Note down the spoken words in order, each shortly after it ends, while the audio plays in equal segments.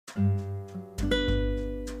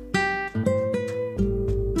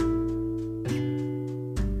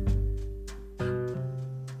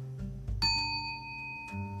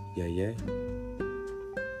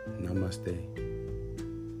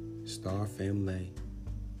and lay.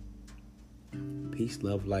 Peace,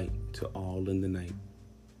 love, light to all in the night.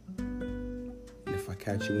 And if I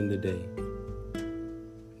catch you in the day,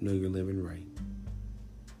 know you're living right.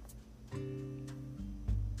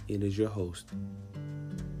 It is your host,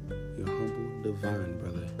 your humble divine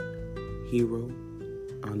brother, Hero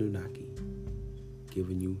Anunnaki,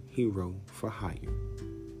 giving you Hero for Hire.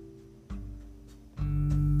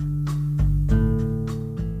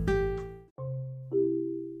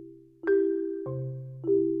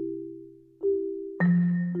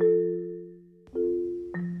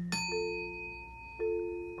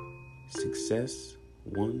 Success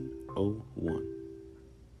 101.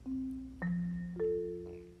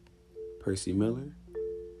 Percy Miller,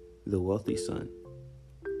 The Wealthy Son.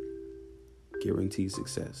 Guaranteed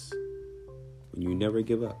success when you never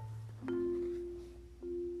give up.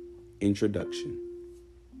 Introduction.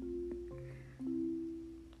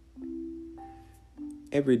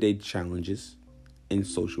 Everyday challenges and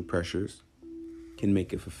social pressures can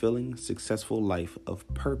make a fulfilling, successful life of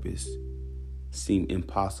purpose seem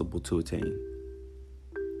impossible to attain.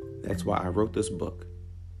 That's why I wrote this book.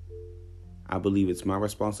 I believe it's my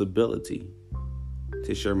responsibility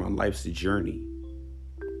to share my life's journey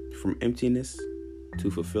from emptiness to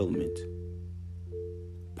fulfillment,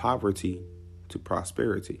 poverty to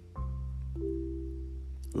prosperity,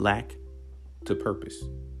 lack to purpose,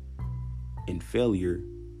 and failure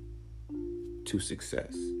to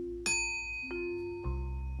success.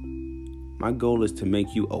 My goal is to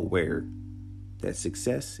make you aware that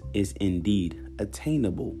success is indeed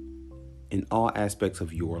attainable in all aspects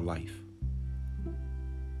of your life.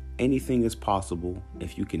 Anything is possible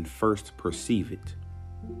if you can first perceive it.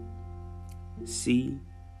 See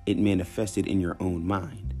it manifested in your own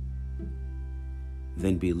mind.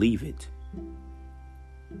 Then believe it.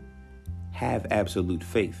 Have absolute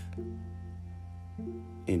faith.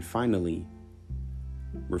 And finally,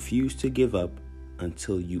 refuse to give up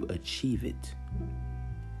until you achieve it.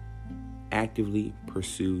 Actively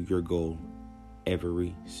pursue your goal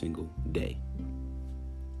every single day.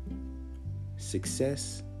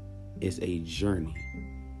 Success is a journey,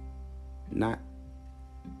 not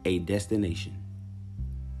a destination.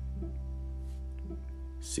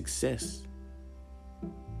 Success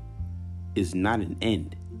is not an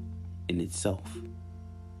end in itself.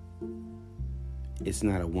 It's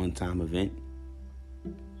not a one-time event.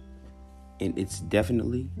 And it's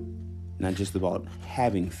definitely not just about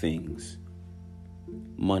having things,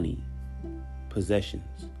 money,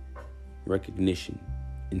 possessions, recognition,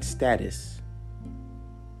 and status.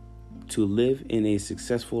 To live in a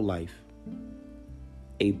successful life,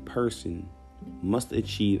 a person must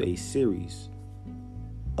achieve a series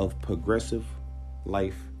of progressive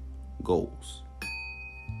life goals.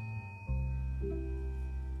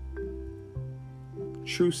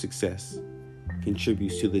 True success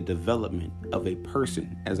contributes to the development of a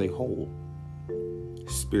person as a whole,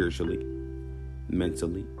 spiritually,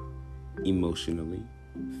 mentally, emotionally,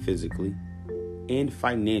 physically, and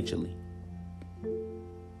financially.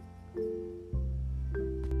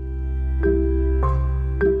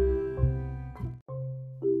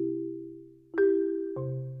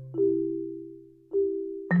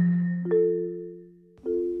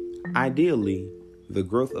 Ideally, the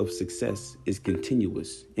growth of success is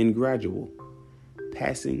continuous and gradual,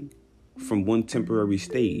 passing from one temporary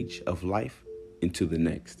stage of life into the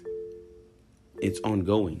next. It's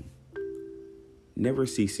ongoing, never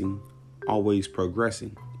ceasing, always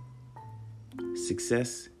progressing.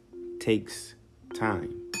 Success takes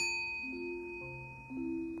time.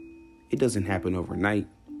 It doesn't happen overnight.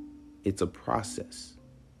 It's a process.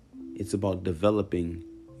 It's about developing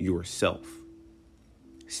yourself,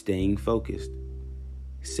 staying focused,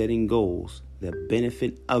 setting goals that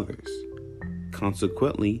benefit others,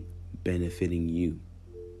 consequently benefiting you.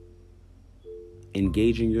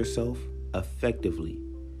 Engaging yourself effectively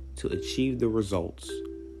to achieve the results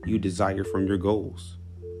you desire from your goals.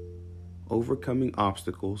 Overcoming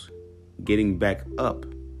obstacles, getting back up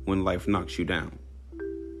when life knocks you down.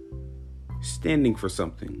 Standing for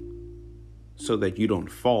something so that you don't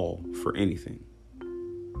fall for anything.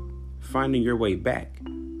 Finding your way back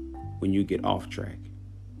when you get off track.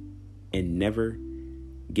 And never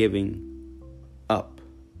giving up.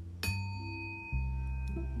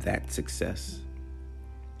 That's success.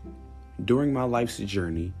 During my life's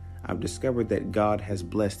journey, I've discovered that God has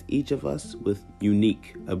blessed each of us with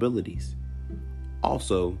unique abilities,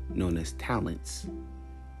 also known as talents.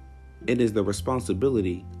 It is the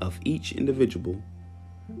responsibility of each individual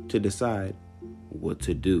to decide what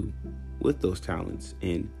to do with those talents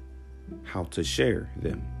and how to share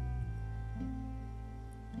them.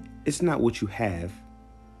 It's not what you have,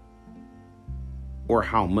 or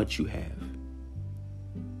how much you have,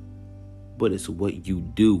 but it's what you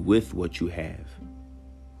do with what you have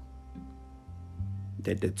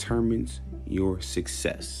that determines your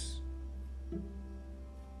success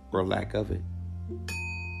or lack of it.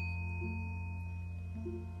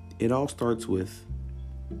 It all starts with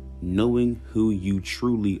knowing who you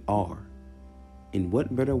truly are. And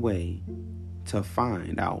what better way to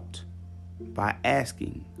find out by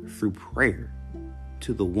asking through prayer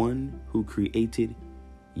to the one who created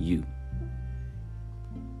you.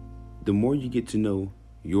 The more you get to know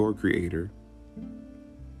your creator,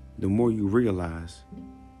 the more you realize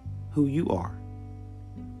who you are,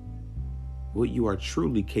 what you are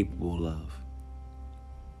truly capable of,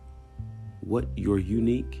 what your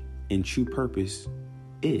unique and true purpose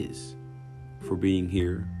is for being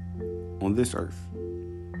here on this earth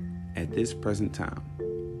at this present time.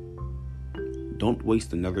 Don't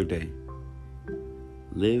waste another day.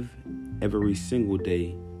 Live every single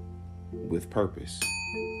day with purpose.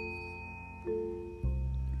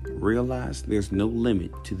 Realize there's no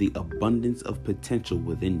limit to the abundance of potential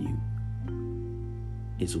within you.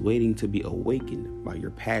 It's waiting to be awakened by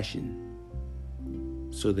your passion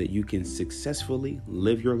so that you can successfully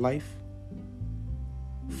live your life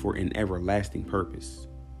for an everlasting purpose.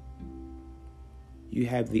 You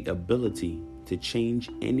have the ability to change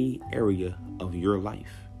any area of your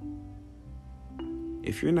life.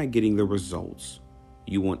 If you're not getting the results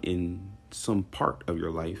you want in some part of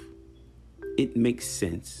your life, it makes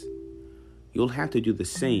sense. You'll have to do the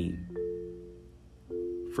same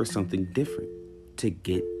for something different to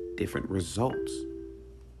get different results.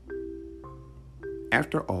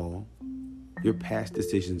 After all, your past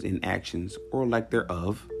decisions and actions, or lack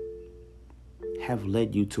thereof, have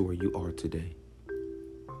led you to where you are today.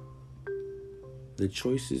 The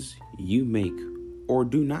choices you make or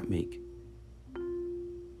do not make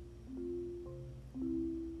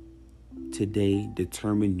today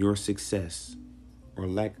determine your success or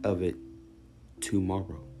lack of it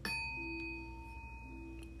tomorrow.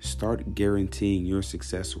 Start guaranteeing your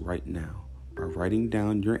success right now by writing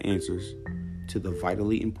down your answers to the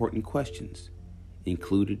vitally important questions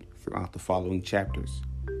included throughout the following chapters.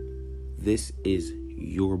 This is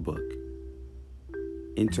your book.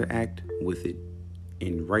 Interact with it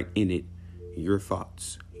and write in it your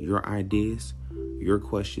thoughts, your ideas, your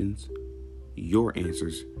questions, your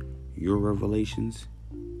answers, your revelations,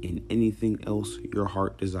 and anything else your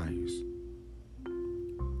heart desires.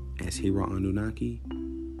 As Hira Anunnaki,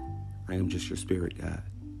 I am just your spirit guide.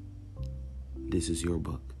 This is your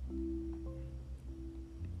book.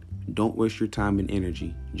 Don't waste your time and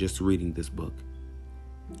energy just reading this book.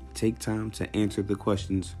 Take time to answer the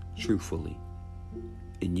questions truthfully,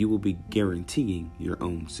 and you will be guaranteeing your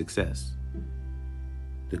own success.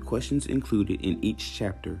 The questions included in each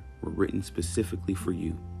chapter were written specifically for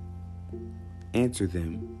you. Answer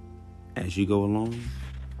them as you go along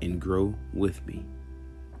and grow with me.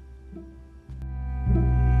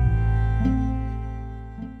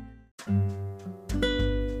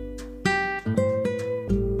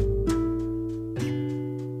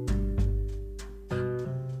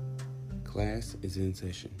 Class is in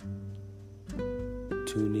session.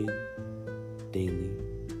 Tune in daily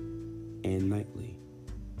and nightly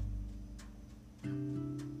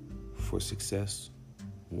for Success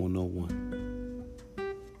 101.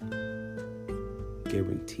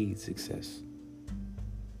 Guaranteed success.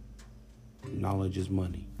 Knowledge is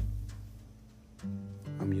money.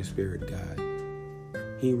 I'm your spirit guide,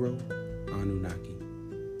 Hira Anunnaki.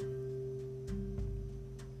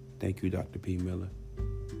 Thank you, Dr. P. Miller.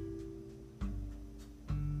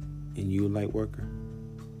 And you, light worker,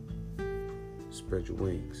 spread your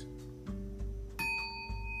wings.